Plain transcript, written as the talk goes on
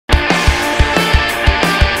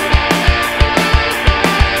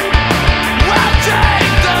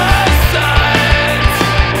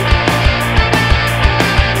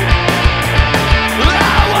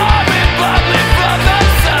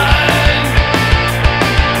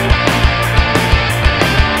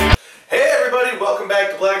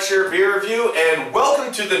Shirt Beer Review, and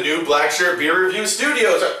welcome to the new Black Shirt Beer Review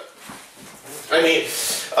Studios.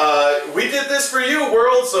 We did this for you,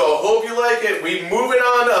 world, so hope you like it. We moving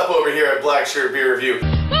on up over here at Black Shirt Beer Review.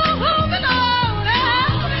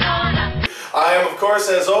 I am, of course,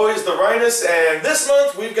 as always, the Reinaas, and this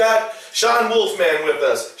month we've got Shawn Wolfman with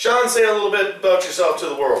us. Shawn, say a little bit about yourself to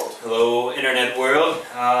the world. Hello, internet world.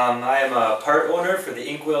 I am a part owner for the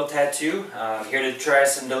Inkwell tattoo. I'm here to try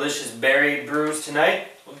some delicious berry brews tonight.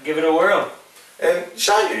 We'll give it a whirl. And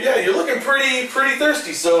Shawn, you're looking pretty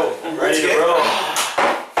thirsty, so I'm ready to roll.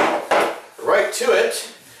 Right to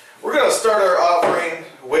it. We're gonna start our offering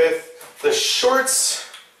with the shorts.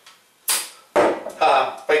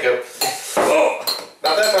 Wake up. Oh,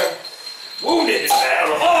 not that time. Wounded in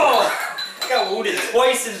battle. Oh, I got wounded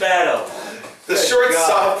twice in battle. The Short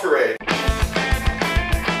Soft Parade.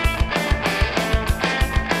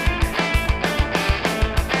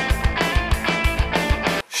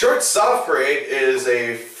 Short Soft Parade is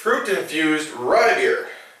a fruit-infused rye beer.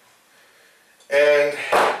 And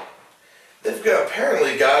they've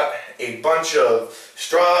apparently got a bunch of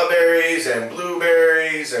strawberries and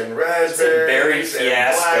blueberries and raspberries and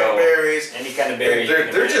blackberries. Any kind of berry.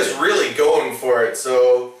 They're just really going for it.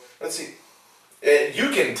 So let's see. You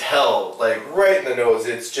can tell, like right in the nose,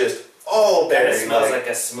 it's just all berry. It smells like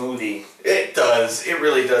a smoothie. It does. It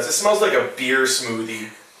really does. It smells like a beer smoothie.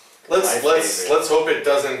 Let's hope it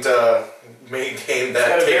doesn't maintain that. It's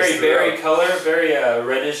got a taste very berry color, very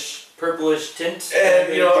reddish, purplish tint.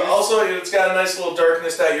 And you know, also it's got a nice little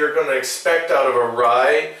darkness that you're going to expect out of a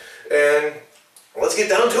rye. And let's get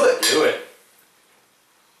down to it. Do it.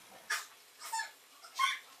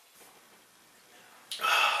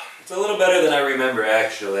 It's a little better than I remember,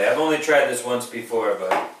 actually. I've only tried this once before,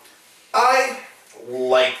 but I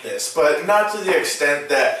like this, but not to the extent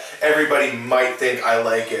that everybody might think I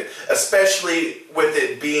like it, especially with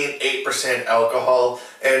it being 8% alcohol,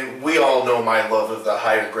 and we all know my love of the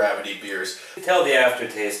higher gravity beers. You can tell the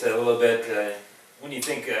aftertaste a little bit. When you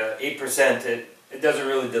think 8%, it doesn't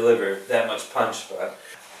really deliver that much punch, but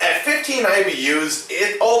at 15 IBUs,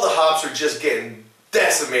 all the hops are just getting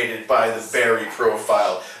decimated by the berry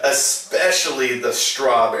profile, especially the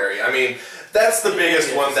strawberry. I mean, that's the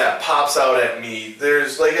biggest one that pops out at me.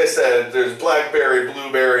 There's, like I said, there's blackberry,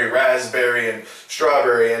 blueberry, raspberry, and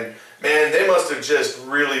strawberry, and man, they must have just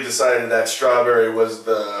really decided that strawberry was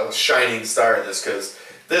the shining star of this, because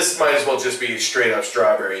this might as well just be straight up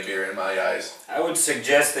strawberry beer in my eyes. I would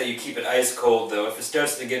suggest that you keep it ice cold, though. If it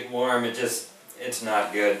starts to get warm, it's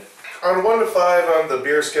not good. On 1 to 5 on the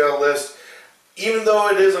beer scale list, even though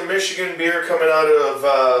it is a Michigan beer coming out of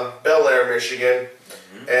Bel Air, Michigan,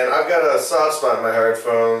 and I've got a soft spot in my heart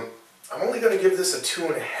for, I'm only going to give this a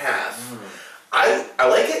 2.5. I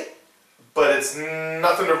like it, but it's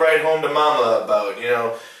nothing to write home to mama about, you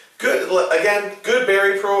know. Good, again, good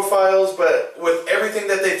berry profiles, but with everything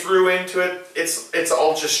that they threw into it, it's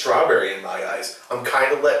all just strawberry in my eyes. I'm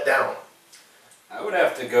kind of let down. I would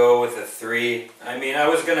have to go with a 3. I mean, I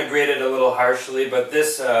was going to grade it a little harshly, but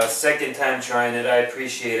this second time trying it, I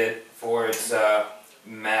appreciate it for its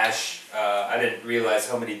mash. I didn't realize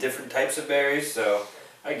how many different types of berries, so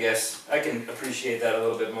I guess I can appreciate that a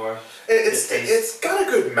little bit more. It's got a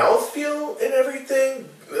good mouthfeel and everything.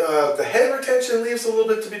 The head retention leaves a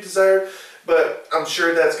little bit to be desired, but I'm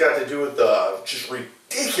sure that's got to do with the just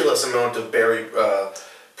ridiculous amount of berry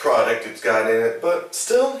product it's got in it. But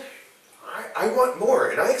still, I want more,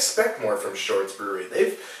 and I expect more from Shorts Brewery.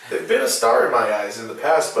 They've been a star in my eyes in the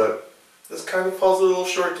past, but this kind of falls a little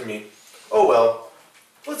short to me. Oh well.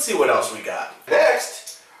 Let's see what else we got.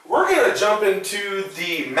 Next, we're going to jump into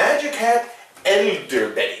the Magic Hat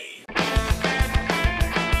Elderberry.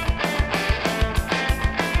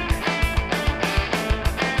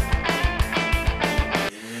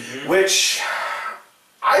 Which,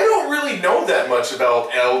 I don't really know that much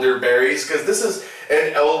about elderberries, because this is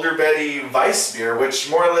an elderberry Weiss beer,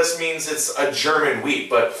 which more or less means it's a German wheat.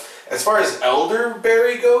 But as far as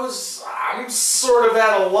elderberry goes, I'm sort of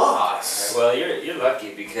at a loss. Well, you're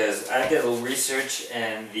lucky, because I did a little research,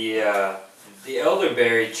 and the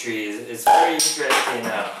elderberry tree is very interesting.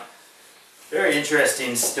 Very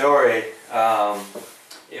interesting story.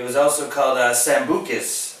 It was also called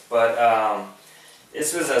Sambucus, but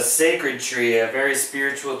this was a sacred tree, a very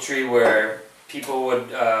spiritual tree where people would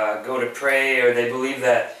go to pray, or they believed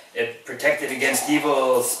that it protected against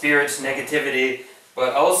evil spirits, negativity.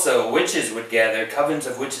 But also, witches would gather, covens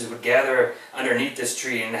of witches would gather underneath this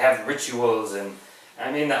tree and have rituals. And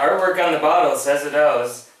I mean, the artwork on the bottle says it all.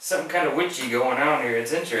 There's some kind of witchy going on here.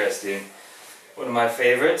 It's interesting. One of my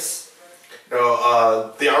favorites.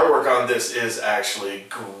 No, the artwork on this is actually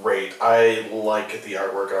great. I like the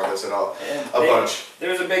artwork on this bunch.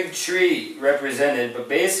 There's a big tree represented, but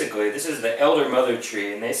basically this is the Elder Mother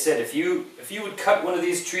tree, and they said if you would cut one of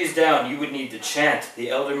these trees down, you would need to chant the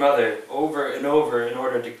Elder Mother over and over in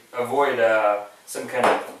order to avoid some kind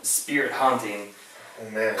of spirit haunting. Oh,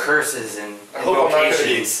 man. Curses and I hope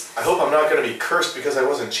I'm not going to be cursed because I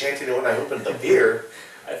wasn't chanting it when I opened the beer.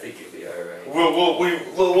 I think you'll be alright.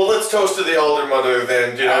 Well, let's toast to the Elder Mother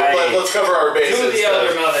then. You know, let's cover our bases. To the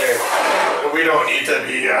Elder Mother. We don't need to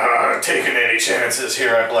be taking any chances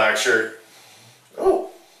here at Black Shirt.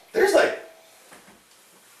 Oh, there's like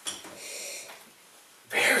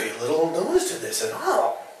very little noise to this at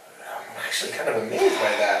all. I'm actually kind of amazed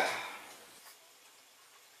by that.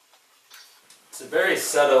 It's a very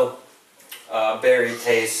subtle berry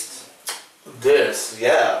taste. This,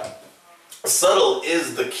 yeah. Subtle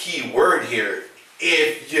is the key word here.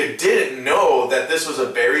 If you didn't know that this was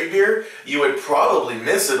a berry beer, you would probably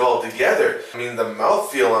miss it altogether. I mean, the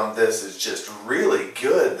mouthfeel on this is just really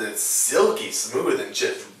good. It's silky smooth and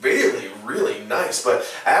just really, really nice.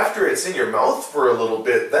 But after it's in your mouth for a little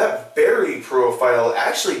bit, that berry profile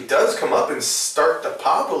actually does come up and start to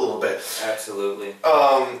pop a little bit. Absolutely.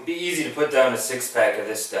 It'd be easy to put down a 6-pack of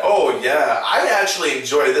this stuff. Oh yeah, I actually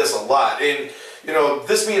enjoy this a lot. And you know,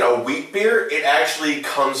 this being a wheat beer, it actually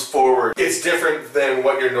comes forward. It's different than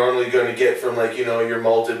what you're normally going to get from, like, you know, your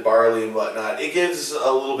malted barley and whatnot. It gives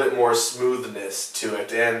a little bit more smoothness to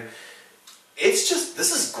it, and it's just,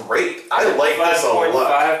 this is great. I like this a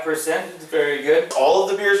lot. 5%, it's very good. All of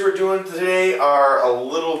the beers we're doing today are a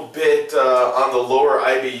little bit on the lower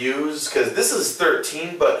IBUs, because this is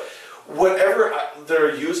 13, but whatever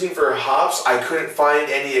they're using for hops, I couldn't find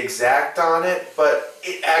any exact on it, but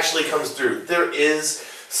it actually comes through. There is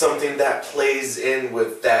something that plays in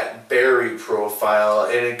with that berry profile,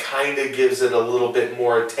 and it kind of gives it a little bit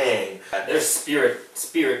more tang. There's spirit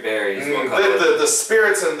berries. The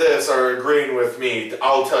spirits in this are agreeing with me,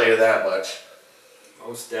 I'll tell you that much.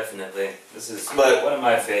 Most definitely. This is one of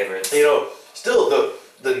my favorites. You know, still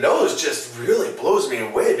the nose just really blows me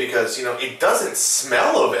away because, you know, it doesn't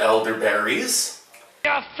smell of elderberries.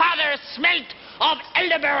 Your father smelt of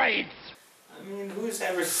elderberries! I mean, who's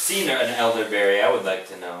ever seen an elderberry? I would like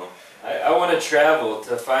to know. I want to travel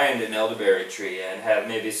to find an elderberry tree and have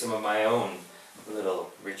maybe some of my own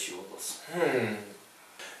little rituals.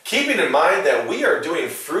 Keeping in mind that we are doing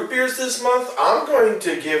fruit beers this month, I'm going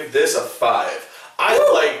to give this a 5. I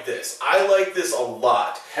like this. I like this a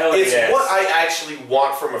lot. It's what I actually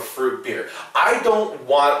want from a fruit beer. I don't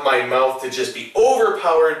want my mouth to just be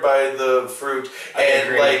overpowered by the fruit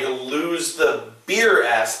and like lose the beer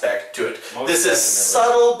aspect to it. This is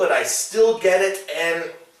subtle, but I still get it,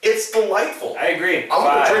 and it's delightful. I agree. I'm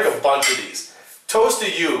going to drink a bunch of these. Toast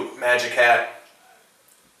to you, Magic Hat.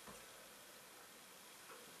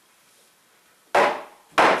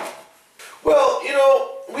 Well, you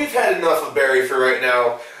know, we've had enough of berry for right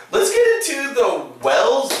now. Let's get into the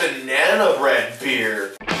Wells Banana Bread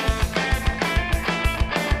beer.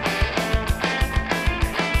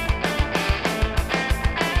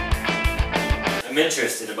 I'm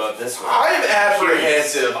interested about this one. I'm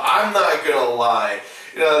apprehensive. I'm not gonna lie.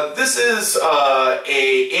 You know, this is a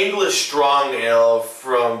English strong ale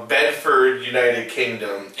from Bedford, United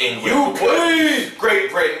Kingdom, England, UK,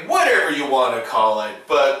 Great Britain, whatever you want to call it.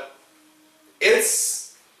 But it's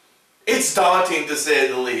daunting to say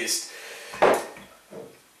the least.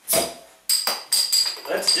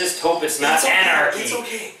 Let's just hope it's not anarchy. It's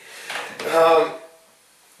okay.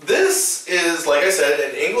 This is, like I said,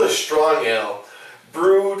 an English strong ale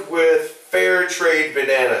brewed with fair trade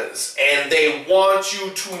bananas, and they want you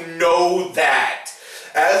to know that.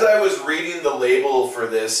 As I was reading the label for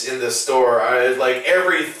this in the store, I was like,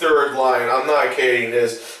 every third line, I'm not kidding,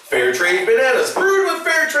 is fair trade bananas. Brewed with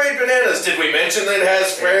fair trade bananas. Did we mention that it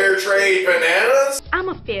has fair trade bananas? I'm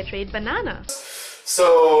a fair trade banana.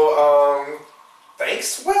 So,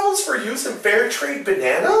 thanks, Wells, for using fair trade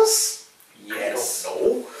bananas? Yes. I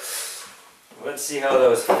don't know. Let's see how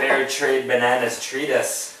those fair trade bananas treat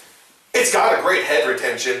us. It's got a great head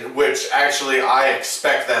retention, which actually I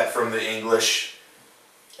expect that from the English.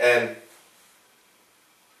 And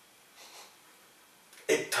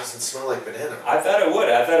it doesn't smell like banana. I thought it would.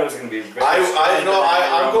 I thought it was going to be very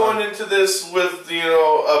I'm going into this with, you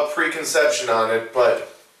know, a preconception on it, but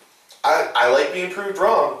I like being proved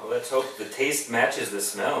wrong. Well, let's hope the taste matches the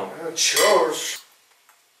smell. Cheers.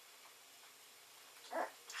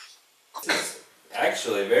 This is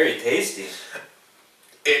actually very tasty.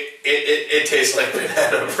 It tastes like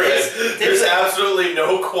banana bread. There's absolutely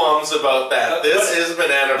no qualms about that. This is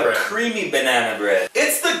banana bread. A creamy banana bread.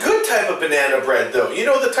 It's the good type of banana banana bread, though. You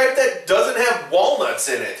know, the type that doesn't have walnuts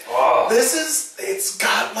in it. Oh. It's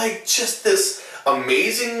got like just this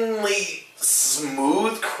amazingly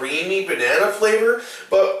smooth, creamy banana flavor,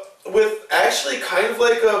 but with actually kind of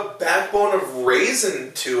like a backbone of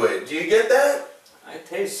raisin to it. Do you get that? I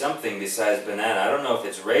taste something besides banana. I don't know if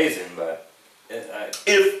it's raisin, but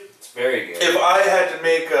it's very good. If I had to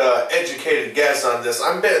make an educated guess on this,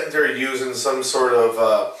 I'm betting they're using some sort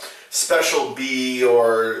of special bee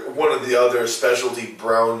or one of the other specialty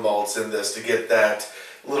brown malts in this to get that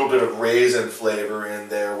little bit of raisin flavor in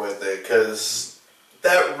there with it, because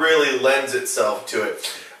that really lends itself to it.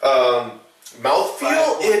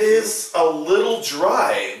 Mouthfeel, it is a little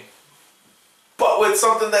dry, but with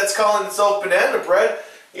something that's calling itself banana bread,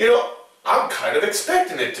 you know, I'm kind of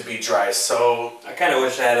expecting it to be dry, so... I kind of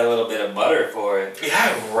wish I had a little bit of butter for it.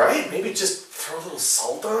 Yeah, right? Maybe just throw a little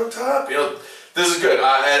salt on top. You know, this is good.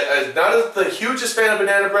 Not the hugest fan of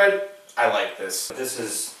banana bread, I like this. This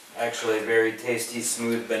is actually a very tasty,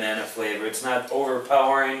 smooth banana flavor. It's not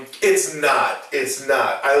overpowering. It's not. It's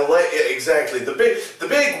not. I like it exactly. The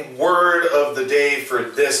big word of the day for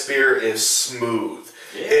this beer is smooth.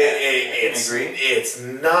 Yeah, I agree. It's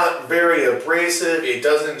not very abrasive. It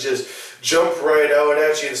doesn't just jump right out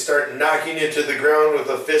at you and start knocking you to the ground with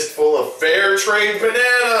a fistful of fair trade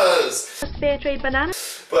bananas. Fair trade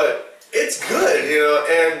bananas. But it's good, you know,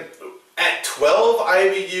 and at 12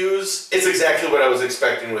 IBUs, it's exactly what I was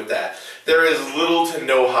expecting with that. There is little to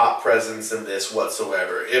no hop presence in this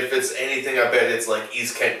whatsoever. If it's anything, I bet it's like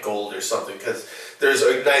East Kent Gold or something, because there's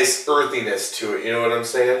a nice earthiness to it, you know what I'm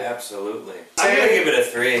saying? Absolutely. I'm going to give it a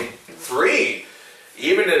 3. 3?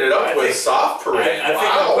 Evening it up with Soft Parade. I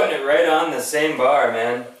think I'm putting it right on the same bar,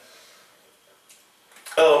 man.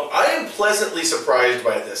 I am pleasantly surprised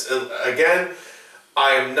by this. Again,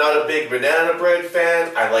 I am not a big banana bread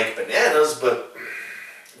fan. I like bananas, but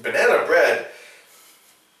banana bread,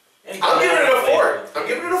 I'm giving it a 4. I'm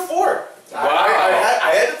giving it a 4. Wow.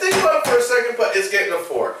 I had to think about it for a second, but it's getting a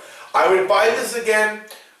 4. I would buy this again.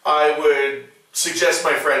 I would suggest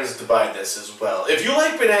my friends to buy this as well. If you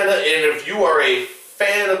like banana and if you are a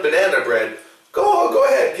fan of banana bread, go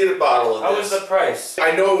ahead, get a bottle of this. How was the price?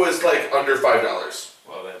 I know it was like under $5.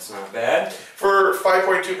 Well, that's not bad. For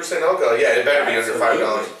 5.2% alcohol, yeah, it better be under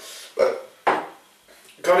 $5. But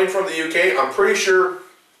coming from the UK, I'm pretty sure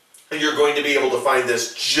you're going to be able to find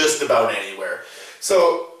this just about anywhere.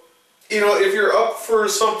 So, you know, if you're up for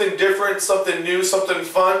something different, something new, something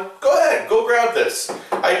fun, go ahead, go grab this.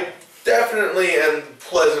 I definitely am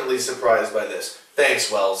pleasantly surprised by this. Thanks,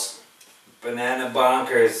 Wells. Banana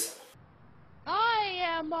bonkers. I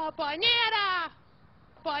am a banana!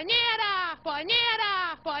 Banana!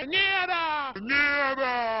 Banana! Banana!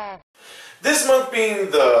 Banana! This month being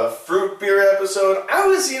the fruit beer episode, I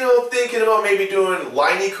was, you know, thinking about maybe doing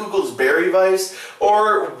Liney Kugel's Berry Weiss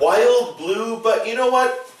or Wild Blue, but you know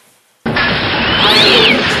what? I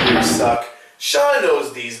know these beers suck. Shawn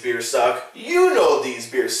knows these beers suck. You know these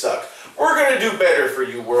beers suck. We're going to do better for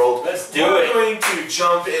you, world. Let's do We're it. going to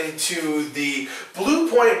jump into the Blue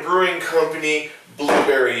Point Brewing Company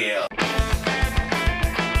Blueberry Ale.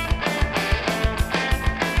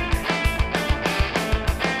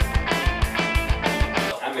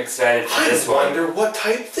 I'm excited for this I one. wonder what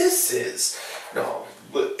type this is. No,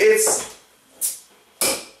 it's...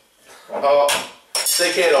 Oh,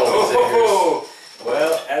 they can't all be Oh,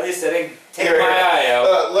 well, at least I didn't take Here, my eye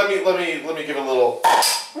out. let me give a little...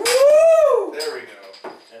 Woo! There we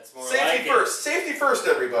go. That's more Safety like first. Safety first,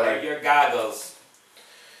 it. everybody. Your goggles.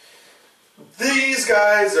 These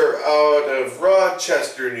guys are out of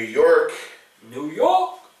Rochester, New York, New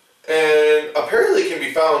York. and apparently can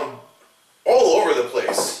be found all over the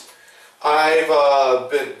place.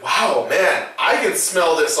 I've been... Wow, man, I can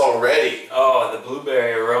smell this already. Oh, the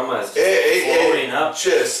blueberry aroma is just floating up.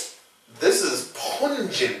 Just, this is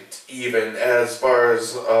pungent even as far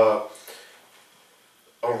as aroma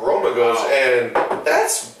goes, Wow. and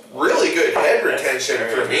that's really good head retention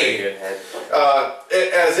That's for very me. good head.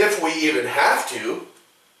 As if we even have to.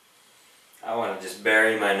 I want to just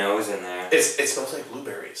bury my nose in there. It smells like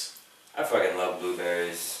blueberries. I fucking love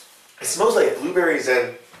blueberries. It smells like blueberries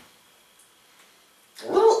and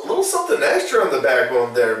a little something extra on the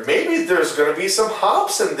backbone there. Maybe there's going to be some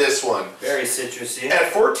hops in this one. Very citrusy.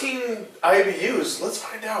 At 14 IBUs, let's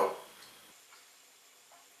find out.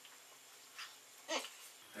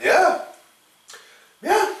 Yeah.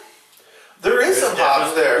 Yeah. There is some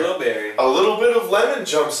hops there. Blueberry. A little bit of lemon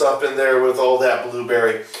jumps up in there with all that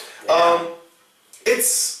blueberry. Yeah.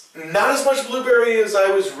 It's not as much blueberry as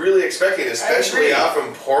I was really expecting, especially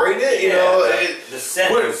from pouring it. You know, the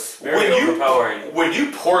scent was very overpowering. When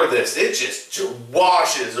you pour this, it just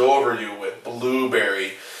washes over you with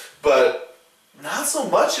blueberry, but not so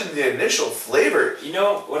much in the initial flavor. You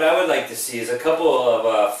know, what I would like to see is a couple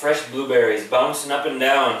of fresh blueberries bouncing up and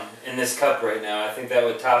down in this cup right now. I think that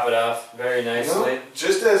would top it off very nicely. You know,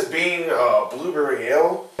 just as being a blueberry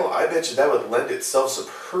ale, I bet you that would lend itself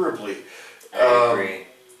superbly. I agree.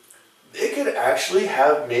 It could actually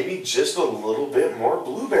have maybe just a little bit more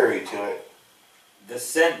blueberry to it. The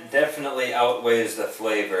scent definitely outweighs the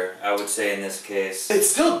flavor, I would say, in this case. It's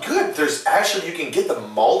still good. There's actually, you can get the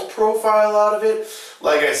malt profile out of it.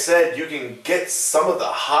 Like I said, you can get some of the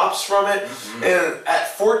hops from it. Mm-hmm. And at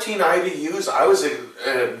 14 IBUs, I was,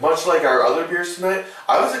 much like our other beers tonight,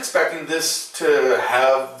 I was expecting this to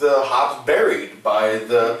have the hops buried by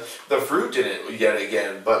the fruit in it yet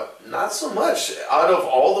again. But not so much. Out of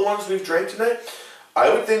all the ones we've drank tonight, I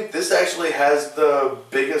would think this actually has the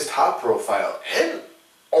biggest hop profile, and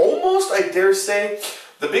almost, I dare say,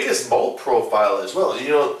 the biggest malt profile as well. You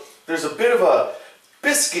know, there's a bit of a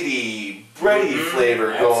biscuity, bready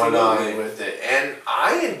flavor going on with it, and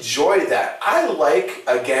I enjoy that. I like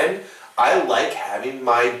having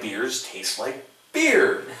my beers taste like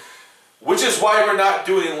beer. Which is why we're not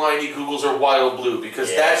doing Liney Kugels or Wild Blue,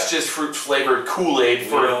 because that's just fruit-flavored Kool-Aid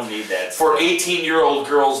for 18-year-old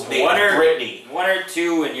girls named Brittany. One or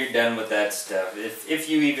two and you're done with that stuff, if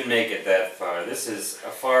you even make it that far. This is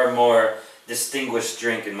a far more distinguished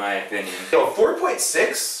drink, in my opinion. You know,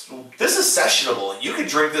 4.6, this is sessionable. You could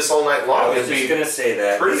drink this all night long. I was just going to say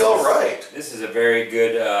that. Pretty alright. This is a very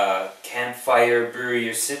good campfire brewery.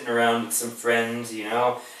 You're sitting around with some friends, you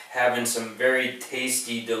know, having some very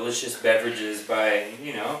tasty, delicious beverages by,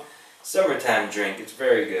 you know, summertime drink. It's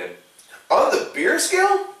very good. On the beer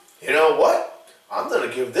scale, you know what? I'm going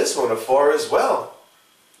to give this one a 4 as well.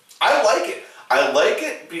 I like it. I like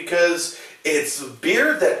it because it's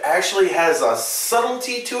beer that actually has a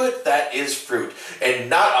subtlety to it that is fruit, and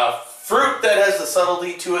not a fruit that has the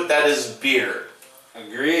subtlety to it that is beer.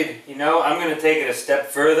 Agreed. You know, I'm going to take it a step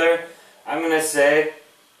further. I'm going to say,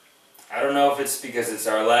 I don't know if it's because it's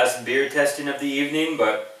our last beer testing of the evening,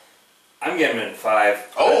 but I'm giving it a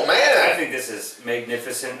 5. Oh, man! I think this is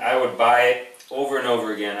magnificent. I would buy it over and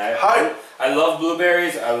over again. I love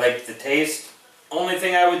blueberries. I like the taste. Only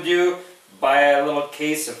thing I would do, buy a little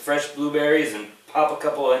case of fresh blueberries and pop a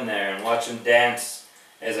couple in there and watch them dance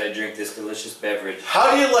as I drink this delicious beverage.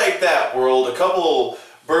 How do you like that, world? A couple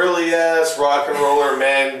burly-ass rock and roller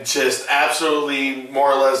men just absolutely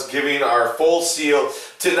more or less giving our full seal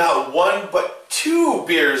to not one but 2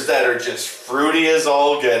 beers that are just fruity as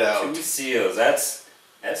all get out. 2 seals. That's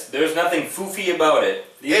there's nothing foofy about it.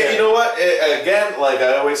 Yeah, you know what? Again, like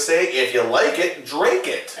I always say, if you like it, drink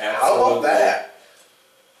it. Absolutely. How about that?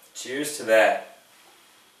 Cheers to that.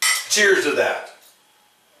 Cheers to that.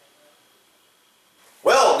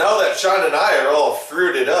 Well, now that Shawn and I are all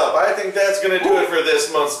fruited up, I think that's going to do it for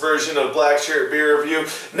this month's version of Black Shirt Beer Review.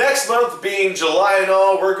 Next month being July and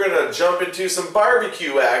all, we're going to jump into some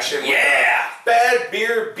barbecue action. Yeah! Bad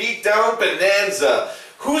Beer Beatdown Bonanza.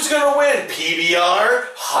 Who's going to win? PBR?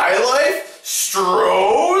 High Life?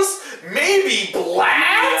 Stroh's? Maybe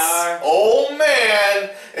Blatz? Oh man!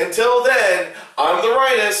 Until then, I'm the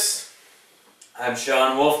Reinaas. I'm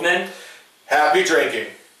Shawn Wolfman. Happy drinking.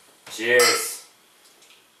 Cheers.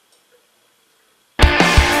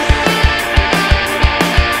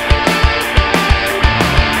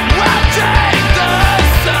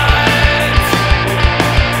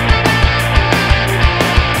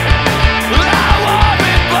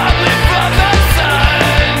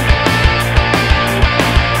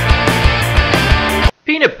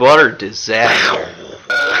 Peanut butter disaster.